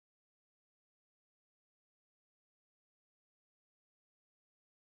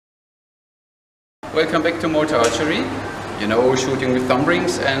Welcome back to Motor Archery. You know, shooting with thumb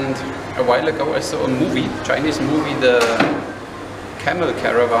rings, and a while ago I saw a movie, Chinese movie, the Camel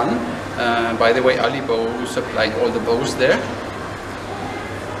Caravan. By the way, Ali Bow supplied all the bows there.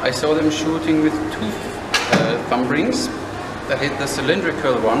 I saw them shooting with two thumb rings that hit the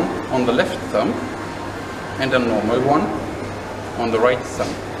cylindrical one on the left thumb and a normal one on the right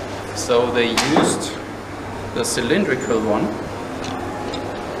thumb. So they used the cylindrical one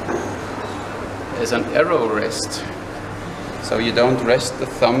as an arrow rest. So you don't rest the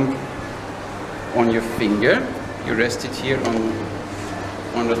thumb on your finger, you rest it here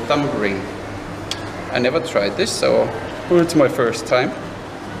on the thumb ring. I never tried this, so it's my first time.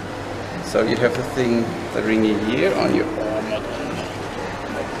 So you have the ring here on your arm.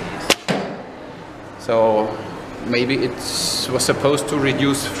 So maybe it was supposed to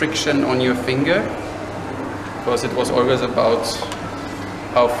reduce friction on your finger, because it was always about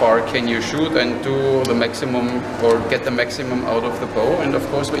how far can you shoot and do the maximum or get the maximum out of the bow. And of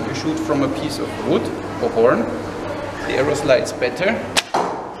course, when you shoot from a piece of wood or horn, the arrow slides better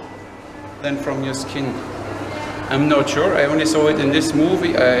than from your skin. I'm not sure, I only saw it in this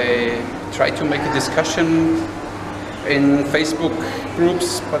movie. I tried to make a discussion in Facebook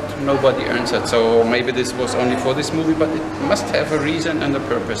groups, but nobody answered. So maybe this was only for this movie, but it must have a reason and a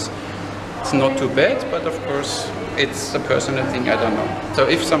purpose. It's not too bad, but of course it's a personal thing, I don't know. So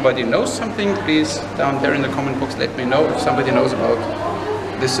if somebody knows something, please down there in the comment box let me know if somebody knows about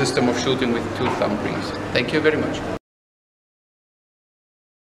this system of shooting with two thumb rings. Thank you very much.